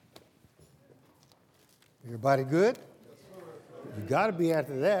Everybody good? You got to be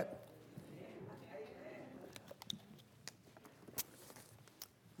after that.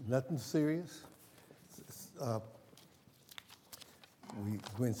 Nothing serious.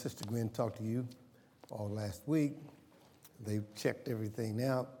 Sister Gwen talked to you all last week. They checked everything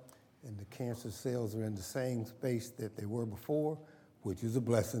out, and the cancer cells are in the same space that they were before, which is a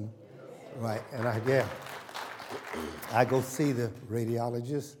blessing, right? And I go see the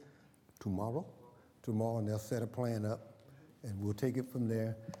radiologist tomorrow, and they'll set a plan up, and we'll take it from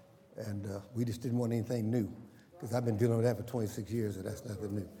there. And we just didn't want anything new, because I've been dealing with that for 26 years, and that's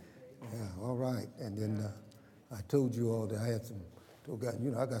nothing new. Yeah, all right. And then I told you all that I had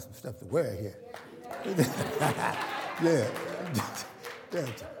I got some stuff to wear here. Yeah.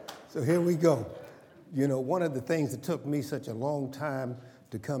 So here we go. You know, one of the things that took me such a long time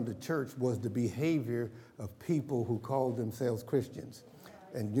to come to church was the behavior of people who called themselves Christians.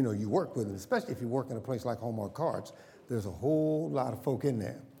 And, you know, you work with them, especially if you work in a place like Hallmark Cards. There's a whole lot of folk in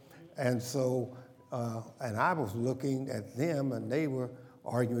there. And so, and I was looking at them, and they were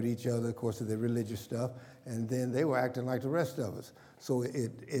arguing with each other, of course, of their religious stuff, and then they were acting like the rest of us. So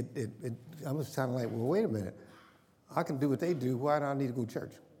I was kind of like, well, wait a minute. I can do what they do. Why do I need to go to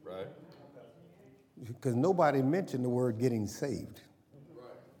church? Right. Because nobody mentioned the word getting saved. Right.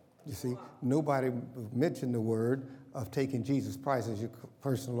 You see, nobody mentioned the word of taking Jesus Christ as your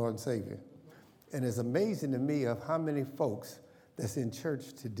personal Lord and Savior. And it's amazing to me of how many folks that's in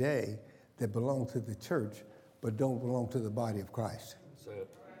church today that belong to the church but don't belong to the body of Christ. That's it.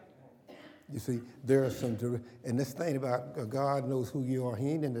 You see, there are some, and this thing about God knows who you are, he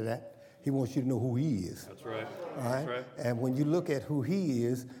ain't into that. He wants you to know who he is. That's right. All right? That's right. And when you look at who he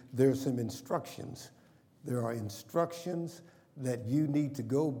is, there's some instructions. There are instructions that you need to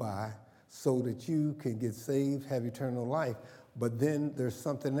go by so that you can get saved, have eternal life. But then there's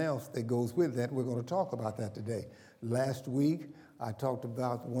something else that goes with that. We're going to talk about that today. Last week, I talked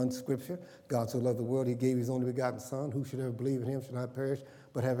about one scripture. God so loved the world, he gave his only begotten Son. Who should ever believe in him should not perish,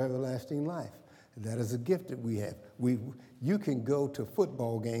 but have everlasting life. And that is a gift that we have. You can go to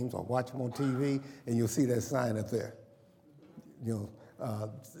football games or watch them on TV, and you'll see that sign up there. You know,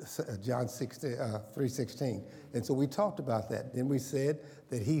 John 3:16. And so we talked about that. Then we said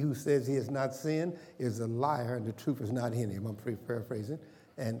that he who says he has not sinned is a liar, and the truth is not in him. I'm paraphrasing.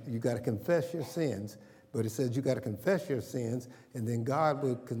 And you got to confess your sins. But it says you got to confess your sins, and then God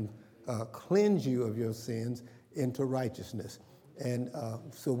will cleanse you of your sins into righteousness. And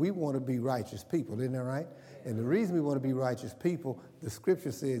so we want to be righteous people, isn't that right? And the reason we want to be righteous people, the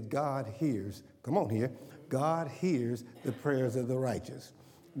scripture says God hears. Come on here. God hears the prayers of the righteous.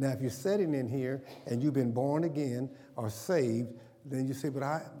 Now, if you're sitting in here and you've been born again or saved, then you say, but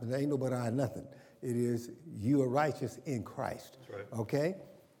there ain't no but I nothing. It is you are righteous in Christ. That's right. Okay?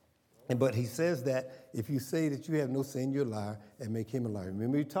 But he says that if you say that you have no sin, you're a liar, and make him a liar.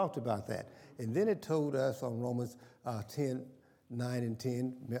 Remember, we talked about that. And then it told us on Romans 10, 9 and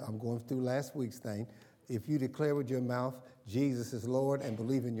 10, I'm going through last week's thing, if you declare with your mouth Jesus is Lord and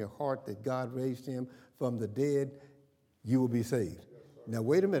believe in your heart that God raised him from the dead, you will be saved. Now,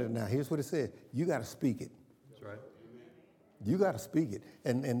 wait a minute now. Here's what it says. You got to speak it. That's right. You got to speak it.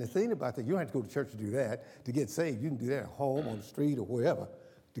 And the thing about that, you don't have to go to church to do that. To get saved, you can do that at home, on the street, or wherever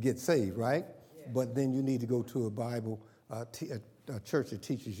to get saved, right? Yeah. But then you need to go to a Bible, a church that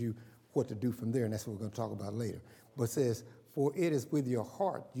teaches you what to do from there, and that's what we're going to talk about later. But it says, for it is with your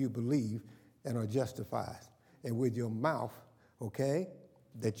heart you believe and are justified, and with your mouth, okay,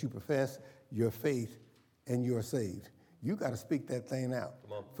 that you profess your faith and you're saved. You got to speak that thing out.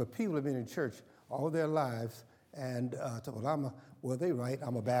 Come on. For people who have been in church all their lives, and they right,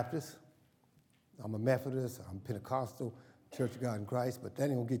 I'm a Baptist, I'm a Methodist, I'm Pentecostal, Church of God in Christ, but that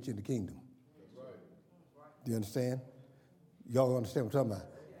ain't going to get you in the kingdom. That's right. Do you understand? Y'all understand what I'm talking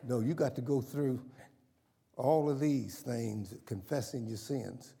about? No, you got to go through all of these things, confessing your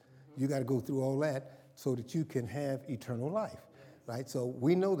sins. You got to go through all that so that you can have eternal life, right? So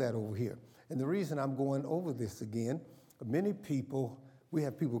we know that over here. And the reason I'm going over this again, many people, we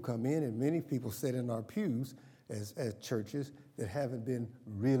have people come in, and many people sit in our pews as churches that haven't been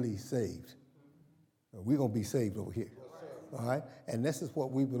really saved. We're going to be saved over here. All right, and this is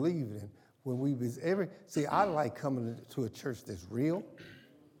what we believe in. I like coming to a church that's real,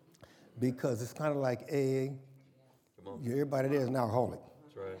 because it's kind of like AA. Everybody there is an alcoholic.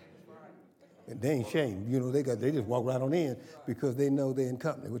 That's right. And they ain't shame. You know, they just walk right on in because they know they're in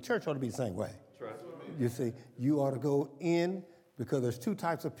company. Well, church ought to be the same way. That's right. You see, you ought to go in because there's two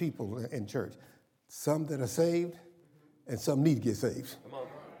types of people in church: some that are saved, and some need to get saved.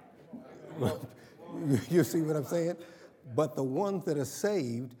 Come on. You see what I'm saying? But the ones that are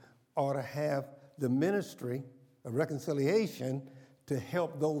saved ought to have the ministry of reconciliation to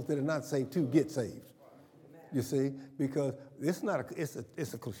help those that are not saved to get saved. You see, because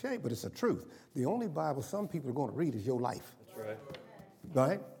it's a cliche, but it's a truth. The only Bible some people are going to read is your life. That's right.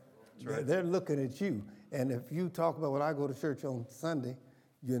 Right? That's right. They're looking at you. And if you talk about when I go to church on Sunday,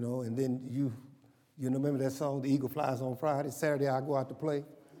 and then you remember that song, The Eagle Flies on Friday? Saturday I go out to play.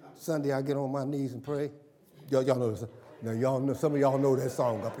 Sunday I get on my knees and pray. Y'all know this. Now y'all know, some of y'all know that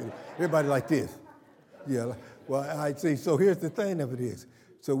song up here. Everybody like this. Yeah. Well, I see. So here's the thing of it is.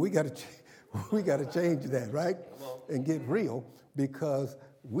 So we got to change that, right? And get real, because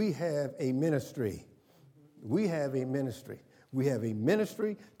we have a ministry. We have a ministry. We have a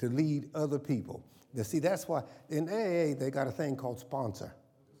ministry to lead other people. Now, see, that's why in AA they got a thing called sponsor.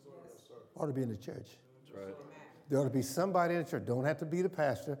 Ought to be in the church. That's right. There ought to be somebody in the church. Don't have to be the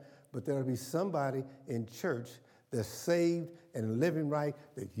pastor, but there ought to be somebody in church that's saved and living right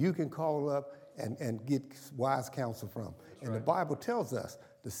that you can call up and get wise counsel from. That's and right. The Bible tells us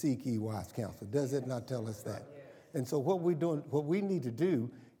to seek ye wise counsel. Does it not tell us that? And so what we need to do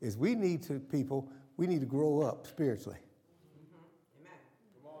is we need to grow up spiritually.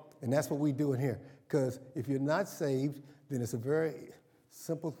 And that's what we're doing here. Because if you're not saved, then it's a very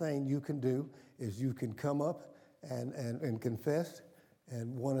simple thing you can do is you can come up and confess,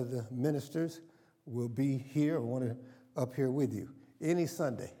 and one of the ministers will be here or one up here with you. Any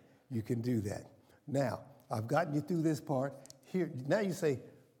Sunday, you can do that. Now, I've gotten you through this part. Here, now you say,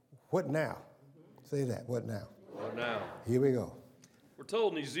 what now? Say that, what now? What now? Here we go. We're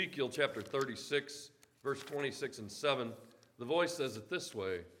told in Ezekiel chapter 36, verse 26 and 7, the voice says it this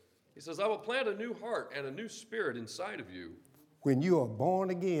way. He says, I will plant a new heart and a new spirit inside of you. When you are born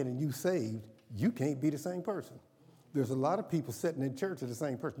again and you saved, you can't be the same person. There's a lot of people sitting in church as the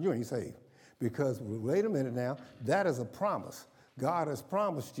same person. You ain't saved. Because, wait a minute now, that is a promise. God has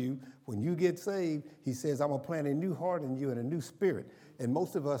promised you when you get saved, he says, I'm going to plant a new heart in you and a new spirit. And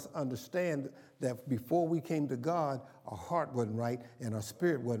most of us understand that before we came to God, our heart wasn't right and our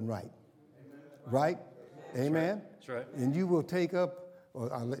spirit wasn't right. Amen. Right? Amen? That's right. And you will take up,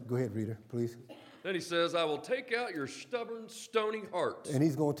 go ahead, reader, please. Then he says, I will take out your stubborn, stony heart. And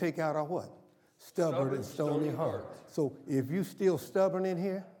he's going to take out our what? Stubborn and stony heart. So if you still stubborn in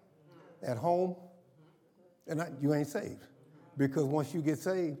here, at home, and you ain't saved. Because once you get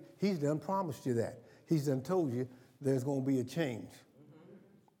saved, he's done promised you that. He's done told you there's going to be a change.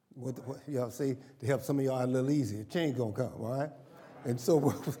 Y'all see, to help some of y'all a little easier, change going to come, all right? And so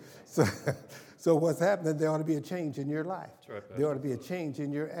what's happening, there ought to be a change in your life. Right, there ought to be a change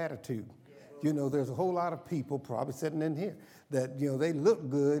in your attitude. There's a whole lot of people probably sitting in here that, they look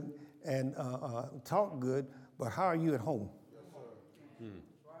good and talk good, but how are you at home?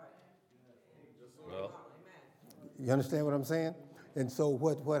 Well, you understand what I'm saying? And so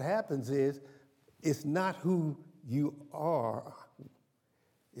what happens is, it's not who you are,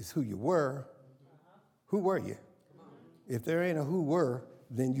 it's who you were. Who were you? If there ain't a who were,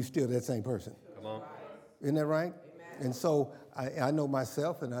 then you still that same person. Come on. Isn't that right? Amen. And so I know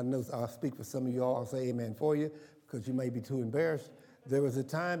myself, and I know I'll speak for some of y'all. I'll say amen for you, because you may be too embarrassed. There was a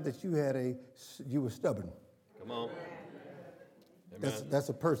time that you were stubborn. Come on. Amen. That's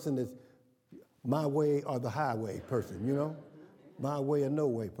a person that's my way or the highway person, my way or no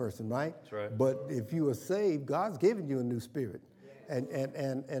way person, right? That's right. But if you are saved, God's given you a new spirit and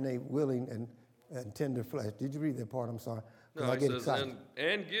a willing and tender flesh. Did you read that part? I'm sorry. No, I it get says, excited.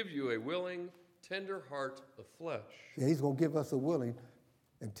 and give you a willing, tender heart of flesh. Yeah, he's going to give us a willing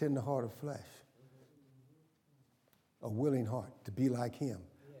and tender heart of flesh. A willing heart to be like him,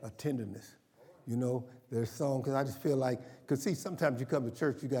 a tenderness. There's songs, because I just feel like, because see, sometimes you come to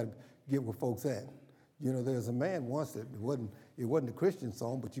church, you got to get where folks at. There's a man once that it wasn't a Christian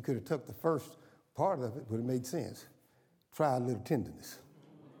song, but you could have took the first part of it, but it made sense. Try a little tenderness.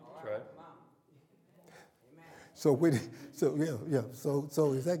 That's right. So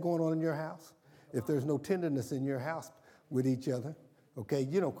is that going on in your house? If there's no tenderness in your house with each other, okay,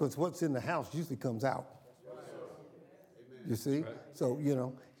 because what's in the house usually comes out. You see? Right. So,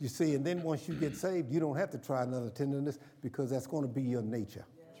 you see, and then once you get saved, you don't have to try another tenderness because that's going to be your nature.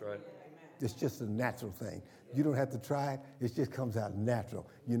 That's right. It's just a natural thing. You don't have to try it. It just comes out natural.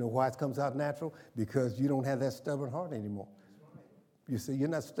 You know why it comes out natural? Because you don't have that stubborn heart anymore. You see, you're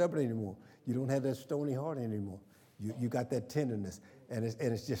not stubborn anymore. You don't have that stony heart anymore. You got that tenderness, and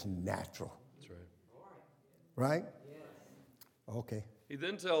it's just natural. That's right. Right? Okay. He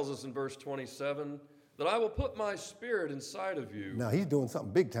then tells us in verse 27 that I will put my spirit inside of you. Now, he's doing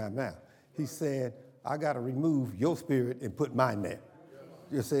something big time now. He said, I got to remove your spirit and put mine there.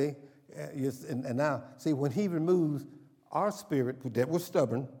 You see? And now, see, when he removes our spirit that was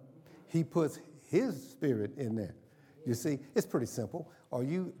stubborn, he puts his spirit in there. You see, it's pretty simple. Are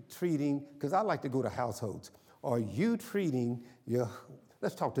you treating, because I like to go to households, are you treating your,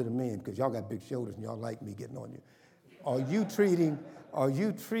 let's talk to the men, because y'all got big shoulders and y'all like me getting on you. Are you treating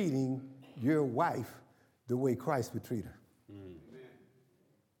your wife the way Christ would treat her?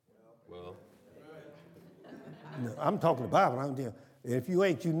 Well, No, I'm talking the Bible. If you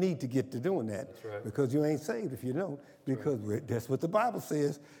ain't, you need to get to doing that. That's right. Because you ain't saved if you don't. Because that's what the Bible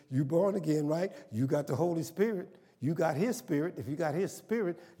says. You born again, right? You got the Holy Spirit. You got his spirit. If you got his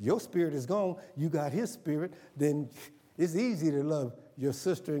spirit, your spirit is gone. You got his spirit. Then it's easy to love your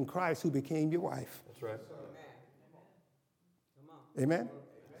sister in Christ who became your wife. that's right. Amen?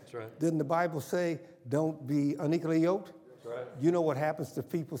 That's right. Didn't the Bible say, don't be unequally yoked? That's right. You know what happens to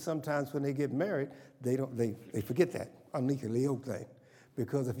people sometimes when they get married? They forget that unequally yoked thing.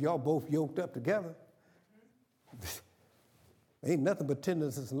 Because if y'all both yoked up together, ain't nothing but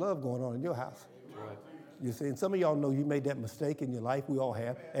tenderness and love going on in your house. That's right. You see, and some of y'all know you made that mistake in your life. We all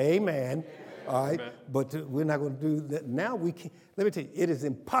have. Amen. All right. Amen. But we're not going to do that. Now we can. Let me tell you, it is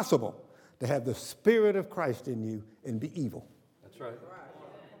impossible to have the Spirit of Christ in you and be evil. That's right.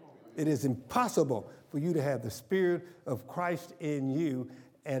 It is impossible for you to have the Spirit of Christ in you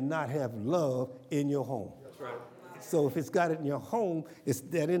and not have love in your home. That's right. So if it's got it in your home, it's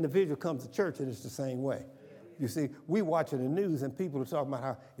that individual comes to church and it's the same way. You see, we watching the news and people are talking about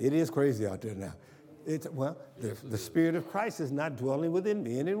how it is crazy out there now. The Spirit of Christ is not dwelling within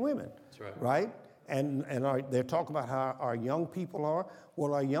men and women. That's right. Right? And they're talking about how our young people are.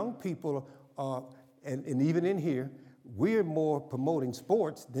 Well, our young people are, and even in here, we're more promoting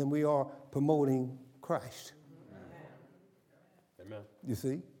sports than we are promoting Christ. Amen. You see?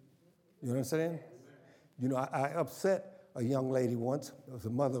 You know what I'm saying? You know, I upset a young lady once. It was a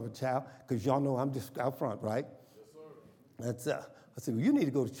mother of a child, because y'all know I'm just out front, right? Yes, sir. I said, well, you need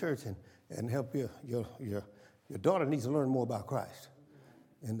to go to church and help your daughter needs to learn more about Christ.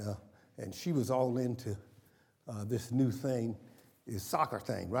 And she was all into this new thing, this soccer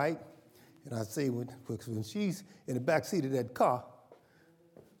thing, right? And I say, when she's in the back seat of that car,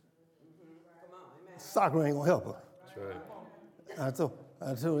 soccer ain't gonna help her. That's right. I told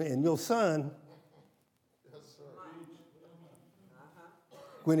her, and your son,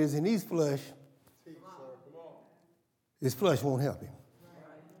 when he's in his flesh won't help him.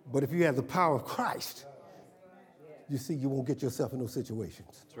 But if you have the power of Christ, you see, you won't get yourself in those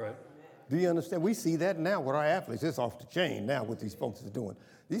situations. That's right. Do you understand? We see that now with our athletes. It's off the chain now what these folks are doing.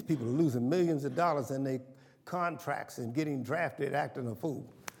 These people are losing millions of dollars in their contracts and getting drafted acting a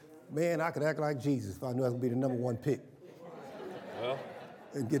fool. Man, I could act like Jesus if I knew I was going to be the number one pick. Well,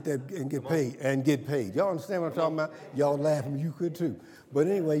 And get paid. Y'all understand what I'm talking about? Y'all laughing, you could too. But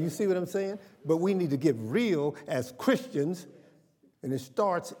anyway, you see what I'm saying? But we need to get real as Christians, and it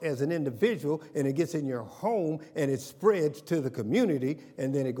starts as an individual, and it gets in your home, and it spreads to the community,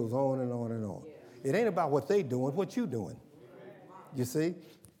 and then it goes on and on and on. It ain't about what they doing, what you doing. You see?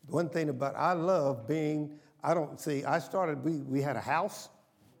 One thing about, I love being, we had a house,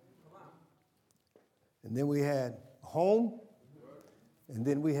 and then we had a home, and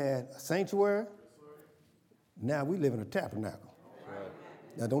then we had a sanctuary. Now we live in a tabernacle. right.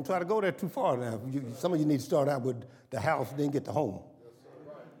 Now don't try to go there too far now. Some of you need to start out with the house, then get the home.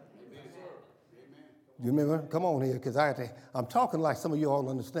 You remember? Come on here, because I'm talking like some of you all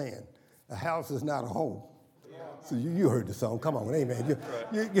understand. A house is not a home. So you heard the song. Come on, amen.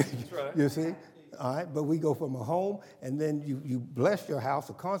 That's right. You see? All right, but we go from a home, and then you bless your house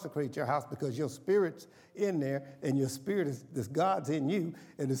or consecrate your house because your spirit's in there, and your spirit this God's in you,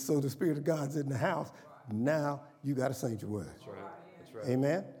 and so the Spirit of God's in the house. Now you got a sanctuary. That's right. That's right.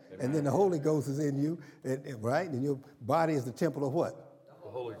 Amen? And then the Holy Ghost is in you, right? And your body is the temple of what? The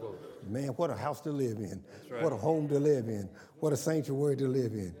Holy Ghost. Man, what a house to live in. That's right. What a home to live in. What a sanctuary to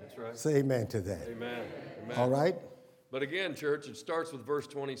live in. That's right. Say amen to that. Amen. Amen. All right? But again, church, it starts with verse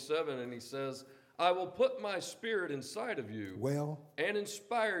 27, and he says, I will put my spirit inside of you and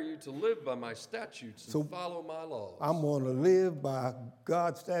inspire you to live by my statutes and follow my laws. I'm going to live by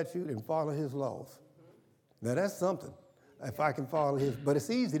God's statute and follow his laws. Now, that's something, if I can follow his. But it's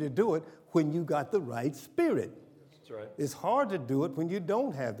easy to do it when you got the right spirit. That's right. It's hard to do it when you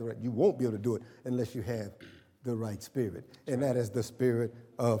don't have the right. You won't be able to do it unless you have the right spirit, and that is the Spirit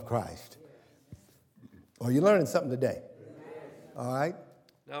of Christ. Are you learning something today? All right?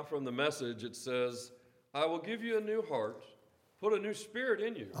 Now from the Message, it says, I will give you a new heart, put a new spirit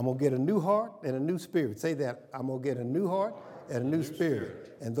in you. I'm going to get a new heart and a new spirit. Say that. I'm going to get a new heart and a new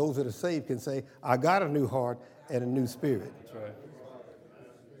spirit. And those that are saved can say, I got a new heart and a new spirit. That's right.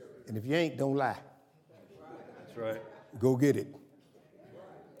 And if you ain't, don't lie. That's right. Go get it.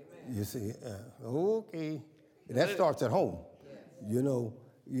 You see, okay. And that starts at home. You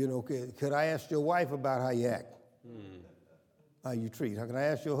know, could I ask your wife about how you act? How you treat? How can I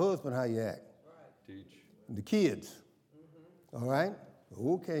ask your husband how you act? Teach. And the kids. All right?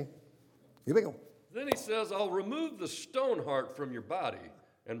 Okay. Here we go. Then he says, I'll remove the stone heart from your body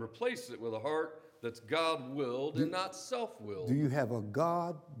and replace it with a heart that's God-willed and not self-willed. Do you have a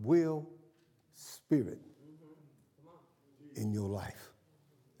God-will spirit in your life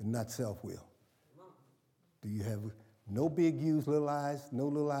and not self-will? Do you have no big U's, little I's, no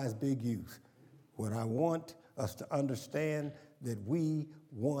little I's, big U's? What I want us to understand that we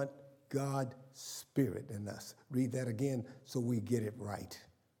want God's spirit in us. Read that again so we get it right.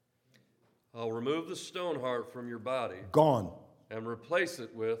 I'll remove the stone heart from your body. Gone. And replace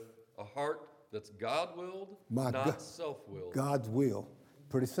it with a heart that's God-willed, not self-willed. God's will.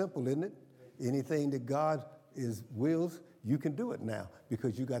 Pretty simple, isn't it? Anything that God wills, you can do it now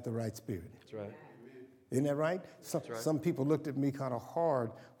because you got the right spirit. That's right. Isn't that right? That's right. Some people looked at me kind of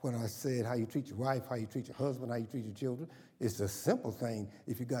hard when I said how you treat your wife, how you treat your husband, how you treat your children. It's a simple thing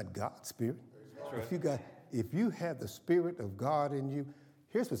if you got God's spirit. That's right. If you have the spirit of God in you,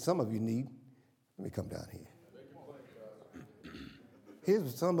 here's what some of you need. Let me come down here. Here's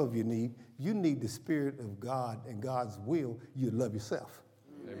what some of you need. You need the spirit of God and God's will. You love yourself.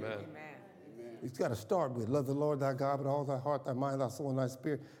 Amen. It's got to start with love the Lord thy God with all thy heart, thy mind, thy soul, and thy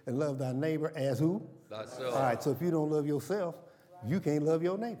spirit, and love thy neighbor as who? Thyself. All right, so if you don't love yourself, you can't love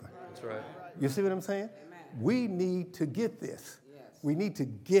your neighbor. That's right. You see what I'm saying? Amen. We need to get this. Yes. We need to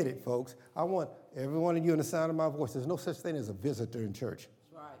get it, folks. I want every one of you in the sound of my voice. There's no such thing as a visitor in church.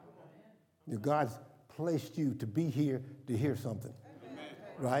 That's right. God's placed you to be here to hear something. Amen.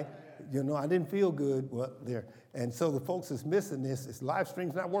 Right? You know, I didn't feel good. Well, there. And so the folks that's missing this, it's live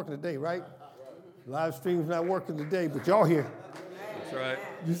stream's not working today, right? Live stream's not working today, but y'all here. That's right.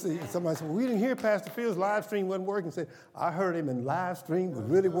 You see, somebody said, well, we didn't hear Pastor Phil's live stream wasn't working. Said, I heard him in live stream was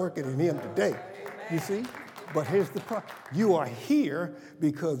really working in him today. You see? But here's the problem. You are here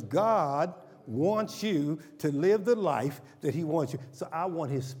because God wants you to live the life that he wants you. So I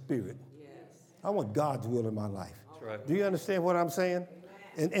want his spirit. Yes. I want God's will in my life. That's right. Do you understand what I'm saying?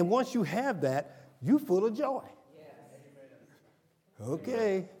 And once you have that, you're full of joy. Yes.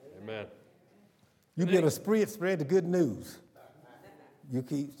 Okay. Amen. You better spread the good news. You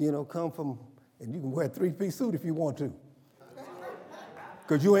keep, come from, and you can wear a three-piece suit if you want to.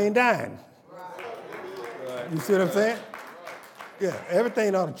 Because you ain't dying. Right. You see what I'm saying? Yeah,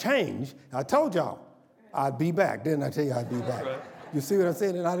 everything ought to change. I told y'all I'd be back. Didn't I tell you I'd be back? Right. You see what I'm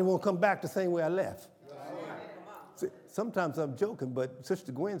saying? And I didn't want to come back the same way I left. See, sometimes I'm joking, but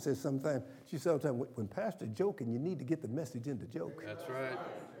Sister Gwen says sometimes, she says all the time, when Pastor's joking, you need to get the message in the joke. That's right.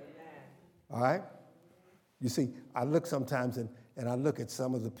 All right? You see, I look sometimes and I look at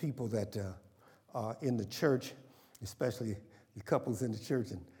some of the people that are in the church, especially the couples in the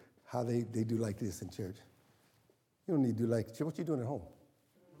church, and how they do like this in church. You don't need to do like church. What you doing at home?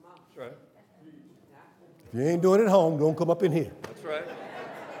 That's right. If you ain't doing it at home, don't come up in here. That's right.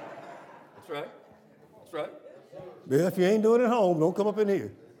 That's right. That's right. Yeah, if you ain't doing it at home, don't come up in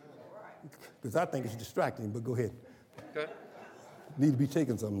here. Because I think it's distracting, but go ahead. Okay. Need to be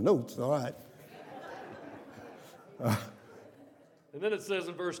taking some notes, all right. And then it says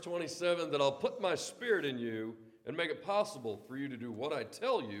in verse 27 that I'll put my spirit in you and make it possible for you to do what I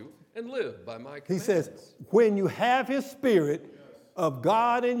tell you and live by my commandments. He says, when you have his spirit of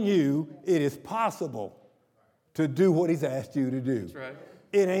God in you, it is possible to do what he's asked you to do. That's right.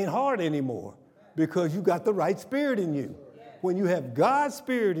 It ain't hard anymore because you got the right spirit in you. When you have God's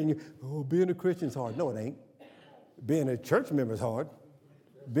spirit in you, being a Christian is hard. No, it ain't. Being a church member is hard.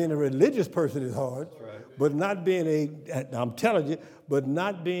 Being a religious person is hard. That's right. But not being I'm telling you, but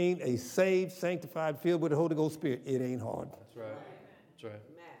not being a saved, sanctified, filled with the Holy Ghost Spirit, it ain't hard. That's right. That's right.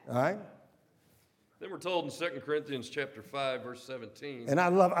 All right? Then we're told in 2 Corinthians chapter 5, verse 17. And I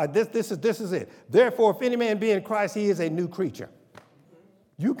love, this is it. Therefore, if any man be in Christ, he is a new creature.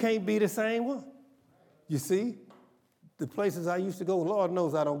 You can't be the same one. You see? The places I used to go, Lord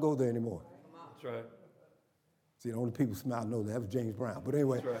knows I don't go there anymore. That's right. See, the only people smile know that was James Brown. But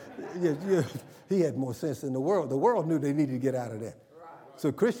anyway, right. He had more sense than the world. The world knew they needed to get out of there.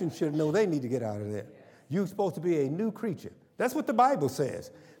 So Christians should know they need to get out of there. You're supposed to be a new creature. That's what the Bible says.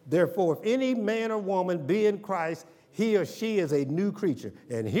 Therefore, if any man or woman be in Christ, he or she is a new creature.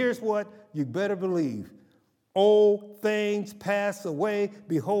 And here's what you better believe. Old things pass away.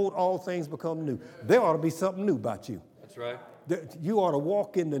 Behold, all things become new. There ought to be something new about you. That's right. You ought to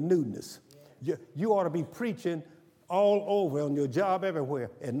walk in the newness. You ought to be preaching all over on your job everywhere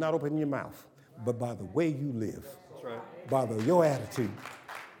and not open your mouth, but by the way you live. That's right. By your attitude.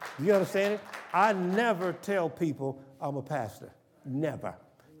 You understand it? I never tell people I'm a pastor. Never.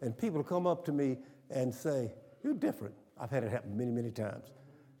 And people come up to me and say, you're different. I've had it happen many, many times.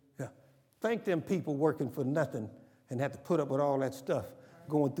 Yeah. Thank them people working for nothing and have to put up with all that stuff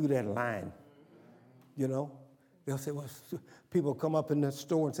going through that line. You know? They'll say, well, people come up in the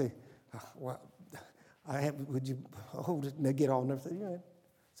store and say, well, would you hold it? And they get all nervous. Yeah.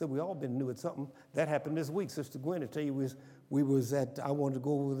 So we all been new at something. That happened this week. Sister Gwen, to tell you, we was at, I wanted to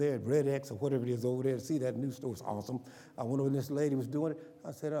go over there at Red X or whatever it is over there to see that new store. It's awesome. I went over and this lady was doing it.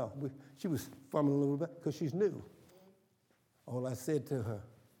 I said, she was fumbling a little bit because she's new. All I said to her,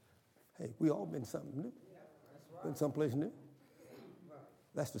 hey, we all been something new. Been someplace new.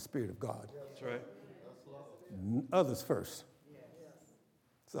 That's the Spirit of God. That's right. Others first.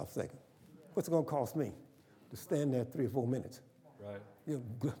 Self second. What's it going to cost me to stand there 3 or 4 minutes? Right. You're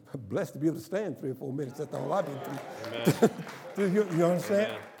blessed to be able to stand 3 or 4 minutes. That's all I've been through. you understand?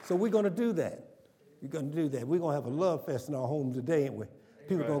 Amen. So we're going to do that. We're going to do that. We're going to have a love fest in our home today, ain't we?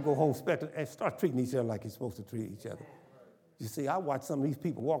 People are going to go home and start treating each other like you're supposed to treat each other. You see, I watch some of these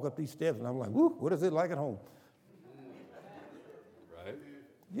people walk up these steps, and I'm like, woo, what is it like at home? Right.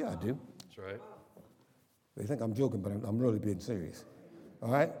 Yeah, I do. That's right. They think I'm joking, but I'm really being serious.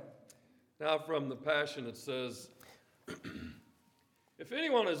 All right? Now from the Passion it says, if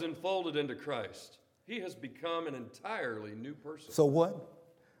anyone is enfolded into Christ, he has become an entirely new person. So what?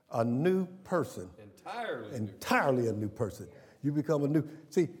 A new person. Entirely a new person. You become a new,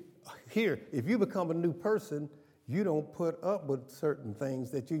 see, here, if you become a new person, you don't put up with certain things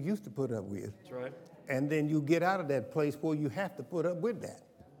that you used to put up with. That's right. And then you get out of that place where you have to put up with that.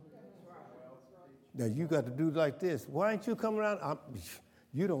 Now, you got to do like this. Why ain't you come around?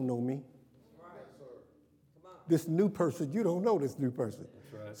 You don't know me. This new person, you don't know this new person.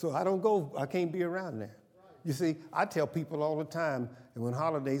 That's right. So I can't be around there. You see, I tell people all the time, and when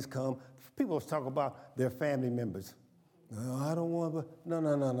holidays come, people talk about their family members. No, I don't want to,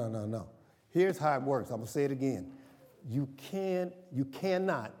 no. Here's how it works. I'm going to say it again. You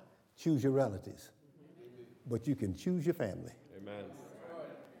cannot choose your relatives, but you can choose your family. Amen.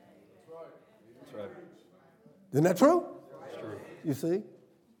 That's right. Isn't that true? That's true. You see?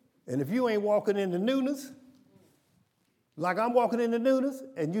 And if you ain't walking in the newness, like I'm walking in the newness,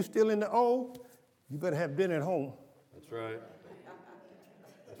 and you still in the old, you better have dinner at home. That's right.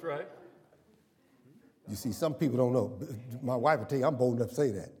 That's right. You see, some people don't know. My wife will tell you I'm bold enough to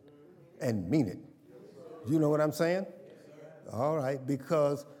say that and mean it. You know what I'm saying? All right,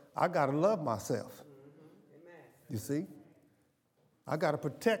 because I got to love myself. You see? I got to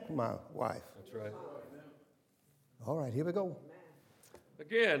protect my wife. That's right. All right, here we go.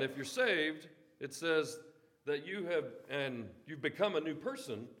 Again, if you're saved, it says that you've become a new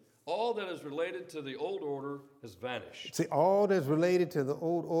person. All that is related to the old order has vanished. See, all that's related to the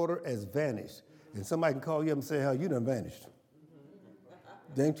old order has vanished. And somebody can call you up and say, hell, you done vanished.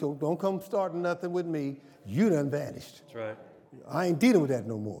 Don't come starting nothing with me. You done vanished. That's right. I ain't dealing with that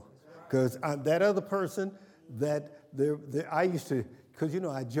no more. Because that other person that I used to, because,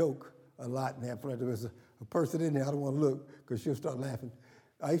 I joke a lot and have fun. There was a person in there, I don't want to look because she'll start laughing.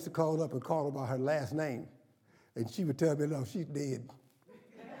 I used to call up and call her by her last name. And she would tell me, no, she's dead.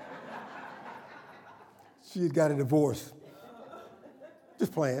 She had got a divorce.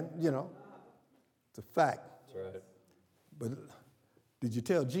 Just playing, It's a fact. That's right. But did you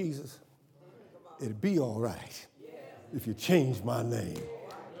tell Jesus it'd be all right if you change my name?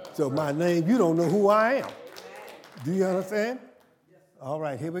 So my name, you don't know who I am. Do you understand? All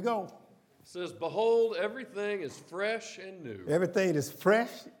right, here we go. It says, behold, everything is fresh and new. Everything is fresh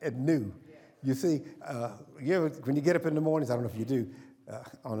and new. You see, when you get up in the mornings, I don't know if you do,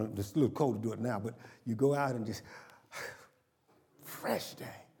 it's a little cold to do it now, but you go out and just, fresh day.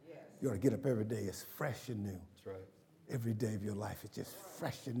 You ought to get up every day. It's fresh and new. That's right. Every day of your life is just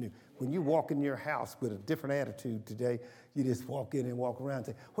fresh and new. When you walk in your house with a different attitude today, you just walk in and walk around and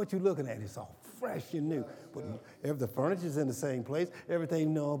say, what you looking at? It's all fresh and new. But the furniture's in the same place,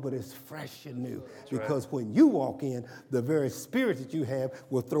 everything, but it's fresh and new. That's because right. When you walk in, the very spirit that you have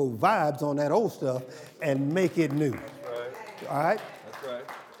will throw vibes on that old stuff and make it new. That's right. All right? That's right.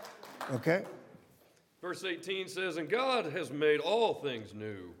 Okay. Verse 18 says, and God has made all things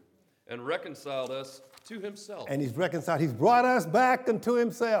new and reconciled us to himself. And he's reconciled. He's brought us back unto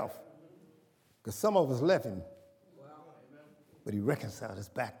himself. Because some of us left him. But he reconciled us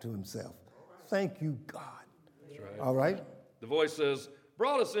back to himself. Thank you, God. That's right. All right? The voice says,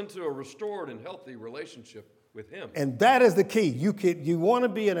 brought us into a restored and healthy relationship with him. And that is the key. You want to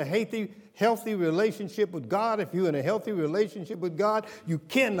be in a healthy relationship with God. If you're in a healthy relationship with God, you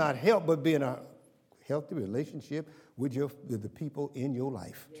cannot help but be in a healthy relationship with the people in your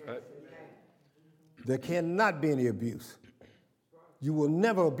life. That's right. There cannot be any abuse. You will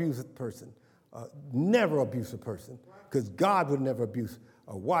never abuse a person. Never abuse a person. Because God would never abuse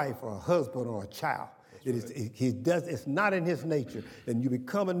a wife or a husband or a child. It's not in his nature. And you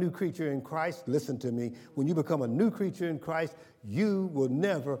become a new creature in Christ. Listen to me. When you become a new creature in Christ, you will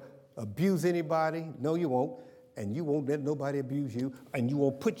never abuse anybody. No, you won't. And you won't let nobody abuse you. And you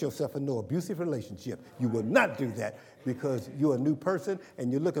won't put yourself in no abusive relationship. You will not do that because you're a new person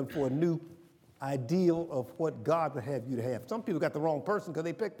and you're looking for a new ideal of what God would have you to have. Some people got the wrong person because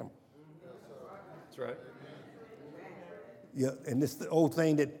they picked them. That's right. Yeah, and this is the old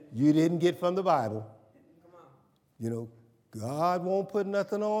thing that you didn't get from the Bible. You know, God won't put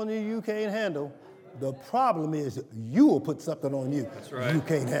nothing on you you can't handle. The problem is you will put something on you you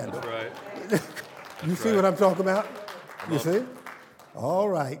can't handle. That's right. You see what I'm talking about? You see? All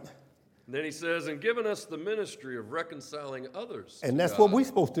right. And then he says, and given us the ministry of reconciling others. And that's what we're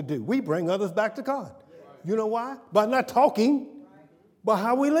supposed to do. We bring others back to God. You know why? By not talking, but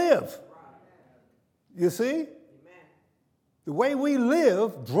how we live. You see? The way we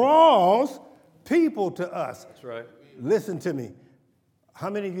live draws people to us. That's right. Listen to me.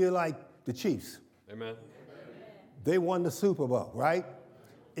 How many of you like the Chiefs? Amen. They won the Super Bowl, right?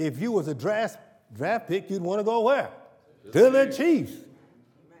 If you was a draft pick, you'd want to go where? To the Chiefs.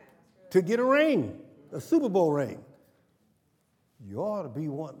 To get a ring, a Super Bowl ring. You ought to be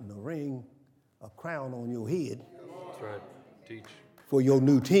wanting a ring, a crown on your head. That's right. Teach. For your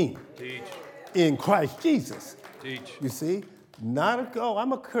new team. Teach. In Christ Jesus. Teach. You see?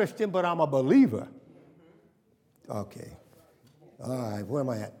 I'm a Christian, but I'm a believer. Okay. All right, where am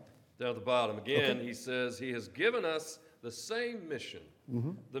I at? Down at the bottom. Again, he says, he has given us the same mission,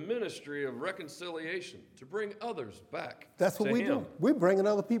 the ministry of reconciliation, to bring others back. That's what we him. do. We're bringing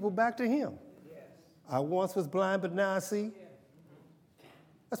other people back to him. Yes. I once was blind, but now I see.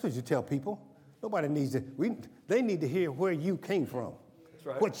 That's what you tell people. Nobody needs to. They need to hear where you came from. That's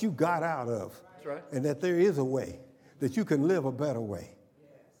right. What you got out of. That's right. And that there is a way, that you can live a better way. Yes.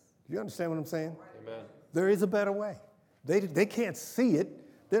 You understand what I'm saying? Amen. There is a better way. They can't see it.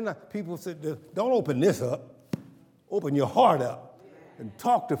 They're not. People say, don't open this up. Open your heart up and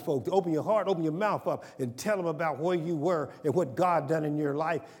talk to folks. Open your heart, open your mouth up and tell them about where you were and what God done in your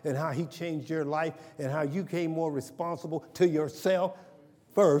life and how he changed your life and how you became more responsible to yourself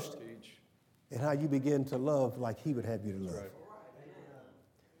first and how you begin to love like he would have you to love. Right.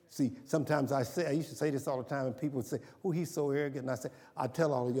 See, sometimes I used to say this all the time and people would say, oh, he's so arrogant. And I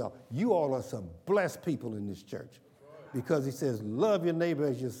tell all of y'all, you all are some blessed people in this church because he says, love your neighbor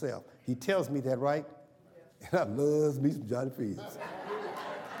as yourself. He tells me that, right? And I loves me some Johnny Fields.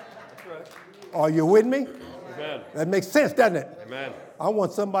 That's right. Are you with me? Amen. That makes sense, doesn't it? Amen. I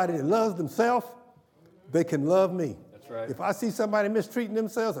want somebody that loves themselves, they can love me. That's right. If I see somebody mistreating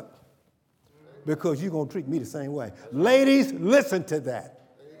themselves, because you're going to treat me the same way. Ladies, listen to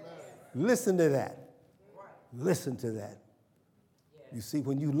that. Amen. Listen to that. Listen to that. You see,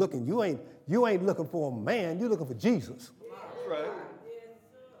 when you're looking, you ain't looking for a man, you're looking for Jesus. That's right.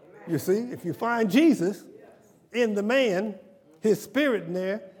 You see, if you find Jesus in the man, his spirit in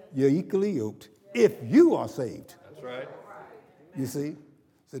there, you're equally yoked if you are saved. That's right. You see?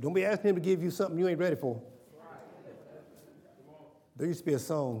 So don't be asking him to give you something you ain't ready for. There used to be a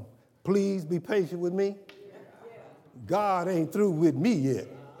song, please be patient with me. God ain't through with me yet.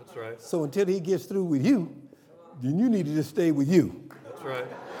 That's right. So until he gets through with you, then you need to just stay with you. That's right.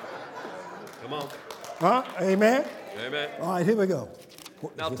 Come on. Huh? Amen? Amen. All right, here we go.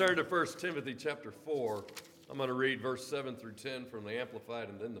 Now turn to 1 Timothy chapter 4. I'm going to read verse 7 through 10 from the Amplified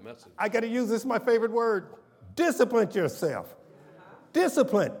and then the Message. I got to use this, my favorite word. Discipline yourself.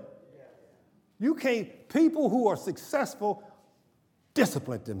 Discipline. You can't, people who are successful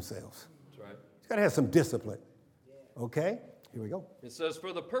discipline themselves. That's right. You got to have some discipline. Okay? Here we go. It says,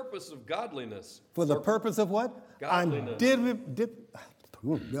 for the purpose of godliness. For the purpose of what? Godliness.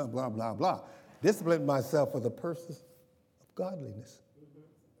 Blah, blah, blah, blah. Discipline myself for the purpose of godliness.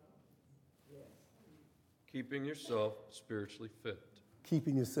 Keeping yourself spiritually fit.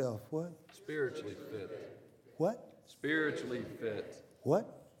 Keeping yourself what? Spiritually fit. What? Spiritually fit.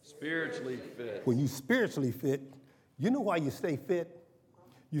 What? Spiritually fit. When you spiritually fit, you know why you stay fit?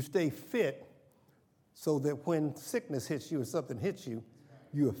 You stay fit so that when sickness hits you or something hits you,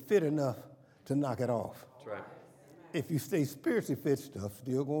 you are fit enough to knock it off. That's right. If you stay spiritually fit, stuff's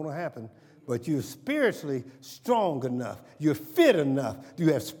still going to happen. But you're spiritually strong enough. You're fit enough.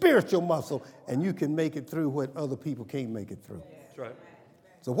 You have spiritual muscle, and you can make it through what other people can't make it through. That's right.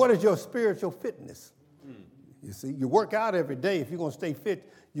 So what is your spiritual fitness? You see, you work out every day. If you're going to stay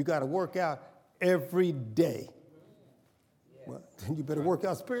fit, you got to work out every day. Well, then you better work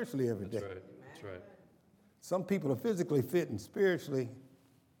out spiritually every day. That's right. That's right. Some people are physically fit and spiritually,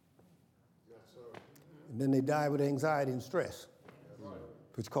 and then they die with anxiety and stress,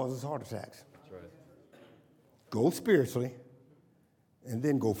 which causes heart attacks. That's right. Go spiritually, and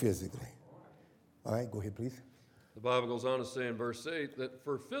then go physically. All right, go ahead, please. The Bible goes on to say in verse 8 that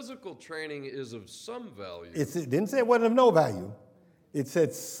for physical training is of some value. It didn't say it wasn't of no value. It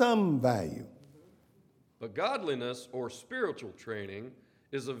said some value. But godliness or spiritual training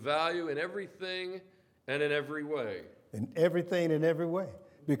is of value in everything and in every way. In everything and every way.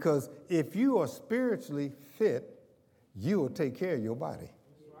 Because if you are spiritually fit, you will take care of your body.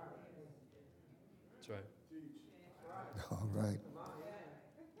 That's right. All right.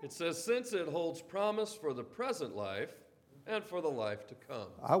 It says, since it holds promise for the present life and for the life to come.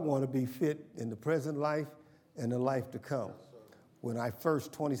 I want to be fit in the present life and the life to come. When I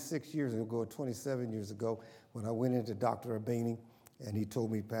first, 26 years ago, or 27 years ago, when I went into Dr. Urbani, and he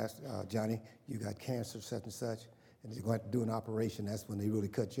told me, Pastor Johnny, you got cancer, such and such, and you're going to have to do an operation. That's when they really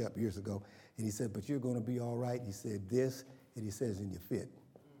cut you up years ago. And he said, but you're going to be all right. He said this, and he says, and you're fit.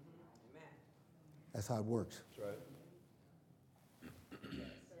 That's how it works. That's right.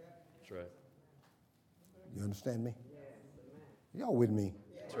 That's right. You understand me? Y'all with me?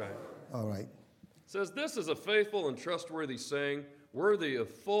 That's right. All right. It says, this is a faithful and trustworthy saying, worthy of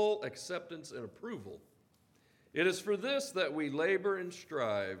full acceptance and approval. It is for this that we labor and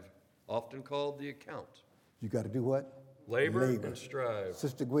strive, often called the account. You got to do what? Labor and strive.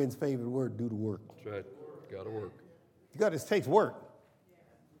 Sister Gwen's favorite word, do the work. That's right. Got to work. You got to take work.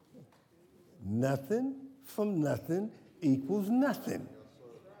 Nothing from nothing equals nothing.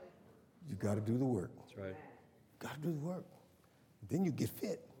 You got to do the work. That's right. Got to do the work. Then you get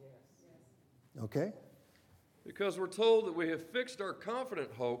fit. Okay? Because we're told that we have fixed our confident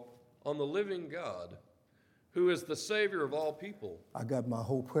hope on the living God, who is the Savior of all people. I got my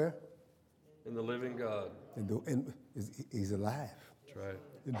hope where? In the living God. And he's alive. That's right.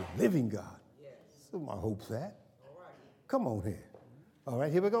 In the living God. So my hope's at. Come on here. All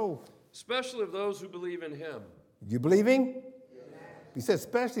right, here we go. Especially of those who believe in him. You believing? He said,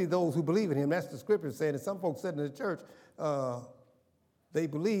 especially those who believe in him. That's the scripture saying. And some folks said in the church, they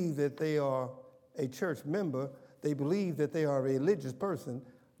believe that they are a church member. They believe that they are a religious person.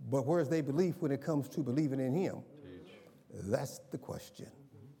 But where's their belief when it comes to believing in him? Teach. That's the question.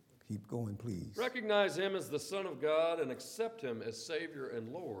 Keep going, please. Recognize him as the Son of God and accept him as Savior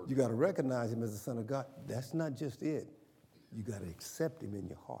and Lord. You got to recognize him as the Son of God. That's not just it. You got to accept him in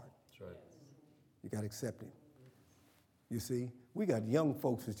your heart. That's right. You got to accept him. You see, we got young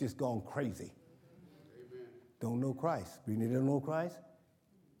folks that's just gone crazy. Amen. Don't know Christ. They don't know Christ.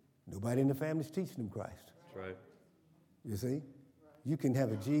 Nobody in the family's teaching them Christ. That's right. You see, you can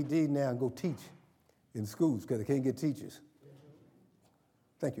have a GED now and go teach in schools because they can't get teachers.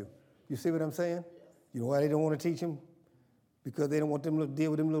 Thank you. You see what I'm saying? You know why they don't want to teach them? Because they don't want them to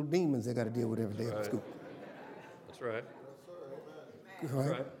deal with them little demons they got to deal with every day at school. That's right. That's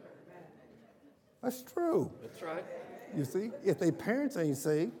right. That's true. That's right. You see, if their parents ain't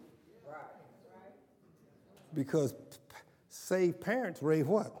saved, because saved parents raise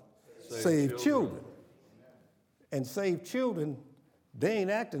what? Saved children. And saved children, they ain't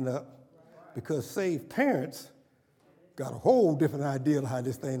acting up because saved parents got a whole different idea of how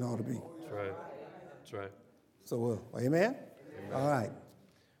this thing ought to be. That's right. That's right. So, amen? All right.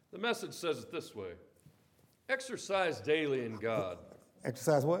 The message says it this way. Exercise daily in God.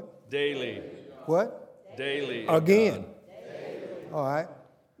 Exercise what? Daily. What? Daily. Again. All right.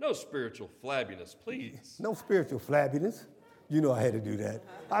 No spiritual flabbiness, please. No spiritual flabbiness. You know I had to do that.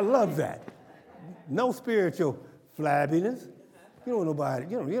 I love that. No spiritual flabbiness. You don't want nobody,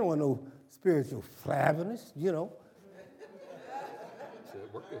 you don't want no spiritual flabbiness, you know.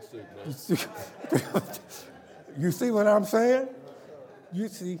 You see what I'm saying? You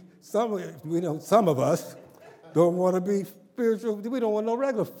see, some of us don't want to be spiritual. We don't want no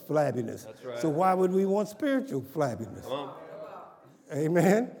regular flabbiness. That's right. So why would we want spiritual flabbiness?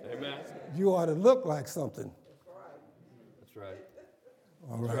 Amen? Amen. You ought to look like something. That's right.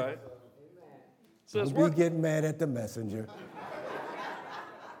 All right. That's right. Don't be getting mad at the messenger.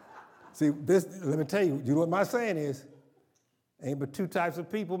 See, let me tell you, you know what my saying is? Ain't but two types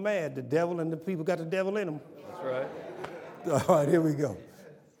of people mad, the devil and the people got the devil in them. That's right. All right, here we go.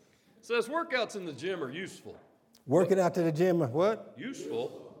 It says workouts in the gym are useful. Working out to the gym, what?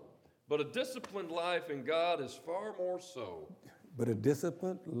 Useful, but a disciplined life in God is far more so. But a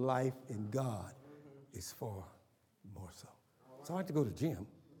disciplined life in God is far more so. It's all right to go to the gym,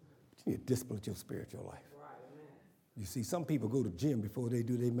 but you need to discipline your spiritual life. You see, some people go to the gym before they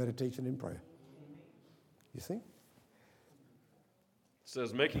do their meditation and prayer. You see?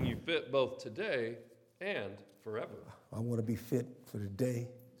 says, making you fit both today and forever. I want to be fit for the day,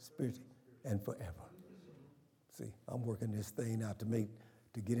 spiritually, and forever. See, I'm working this thing out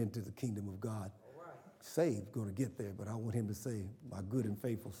to get into the kingdom of God. Saved, going to get there, but I want him to say, my good and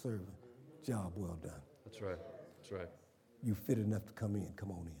faithful servant, job well done. That's right. That's right. You fit enough to come in.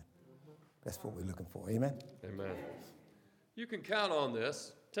 Come on in. That's what we're looking for. Amen? Amen. You can count on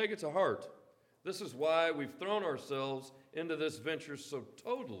this. Take it to heart. This is why we've thrown ourselves into this venture so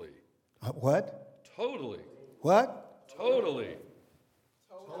totally. What? Totally. What? Totally.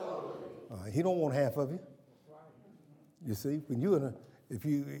 He don't want half of you. You see, when you're if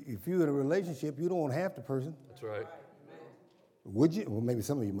you're in a relationship, you don't want half the person. That's right. Would you? Well, maybe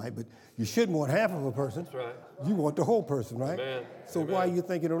some of you might, but you shouldn't want half of a person. That's right. You want the whole person, right? Amen. So Amen. why you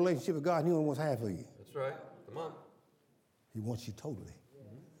think in a relationship with God, he only wants half of you? That's right. Come on. He wants you totally.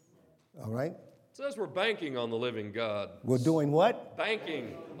 All right? It says we're banking on the living God. We're doing what?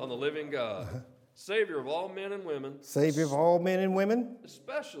 Banking on the living God. Savior of all men and women. Savior of all men and women.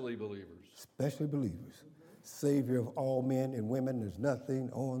 Especially believers. Especially believers. Savior of all men and women. There's nothing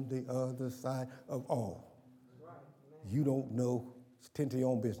on the other side of all. You don't know. Tend to your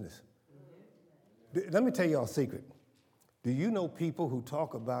own business. Let me tell you all a secret. Do you know people who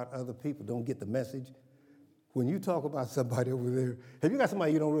talk about other people don't get the message? When you talk about somebody over there, have you got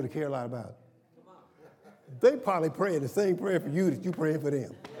somebody you don't really care a lot about? They probably praying the same prayer for you that you praying for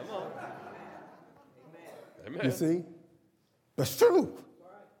them. Come on. Amen. You see? That's true.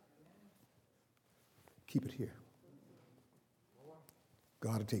 Keep it here.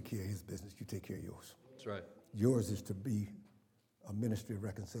 God will take care of his business. You take care of yours. That's right. Yours is to be a ministry of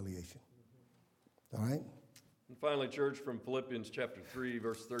reconciliation. All right? And finally, church, from Philippians chapter 3,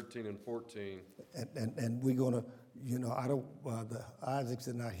 verse 13 and 14. And we're going to, I don't, the Isaacs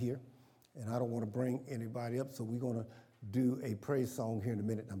are not here, and I don't want to bring anybody up, so we're going to do a praise song here in a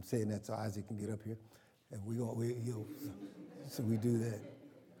minute. I'm saying that so Isaac can get up here, and so we do that.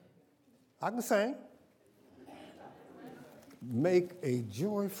 I can sing. Make a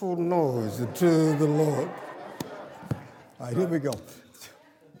joyful noise unto the Lord. All right, here we go.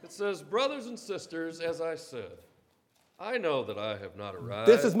 It says, brothers and sisters, as I said, I know that I have not arrived.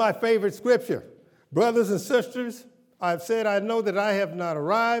 This is my favorite scripture. Brothers and sisters, I've said I know that I have not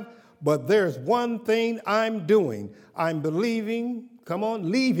arrived, but there's one thing I'm doing. I'm leaving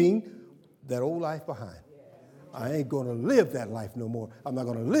that old life behind. I ain't going to live that life no more. I'm not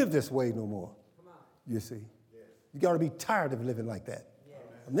going to live this way no more. You see? You got to be tired of living like that.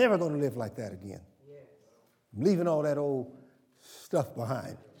 I'm never going to live like that again. I'm leaving all that old stuff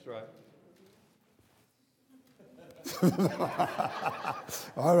behind. That's right.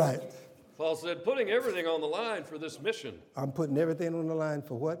 All right. Paul said, putting everything on the line for this mission. I'm putting everything on the line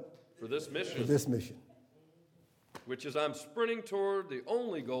for what? For this mission. For this mission. Which is I'm sprinting toward the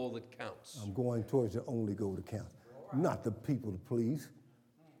only goal that counts. I'm going towards the only goal that counts. Not the people to please.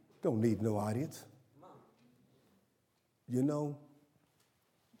 Don't need no audience. You know,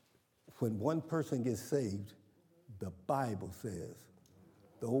 when one person gets saved, the Bible says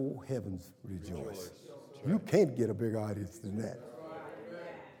the whole heavens rejoice. You can't get a bigger audience than that.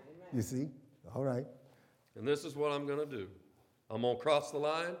 You see? All right. And this is what I'm going to do. I'm going to cross the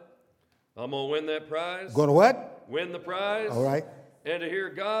line. I'm going to win that prize. Going to what? Win the prize. All right. And to hear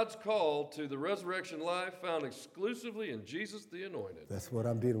God's call to the resurrection life found exclusively in Jesus the Anointed. That's what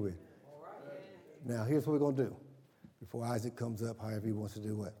I'm dealing with. Now, here's what we're going to do. Before Isaac comes up, however he wants to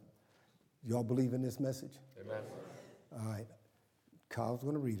do what? Y'all believe in this message? Amen. All right. Kyle's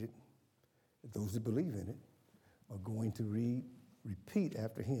going to read it. Those that believe in it are going to repeat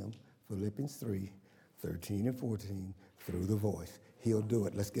after him Philippians 3, 13 and 14 through the voice. He'll do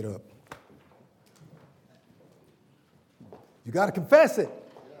it. Let's get up. You got to confess it.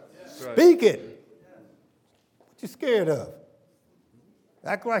 Right. Speak it. What you scared of?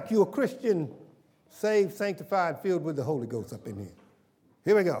 Act like you're a Christian, saved, sanctified, filled with the Holy Ghost up in here.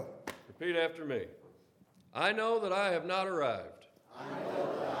 Here we go. Repeat after me. I know that I have not arrived. I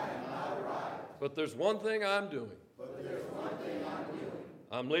know that I have not arrived. But there's one thing I'm doing. But there's one thing I'm doing.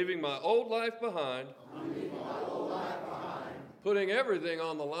 I'm leaving my old life behind. I'm leaving my old life behind. Putting everything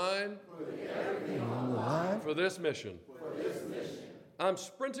on the line. Putting everything on the line. For this mission. For this mission. I'm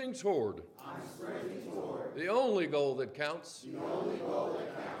sprinting toward. I'm sprinting toward. The only goal that counts. The only goal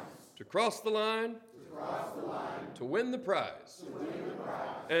that counts. To cross the line. To cross the line. To win the prize. To win the prize.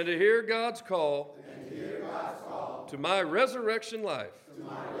 And to hear God's call. And to hear God's call. To my resurrection life. To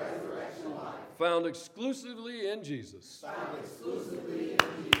my resurrection life. Found exclusively in Jesus. Found exclusively in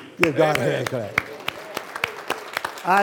Jesus. Give God a Amen. hand clap.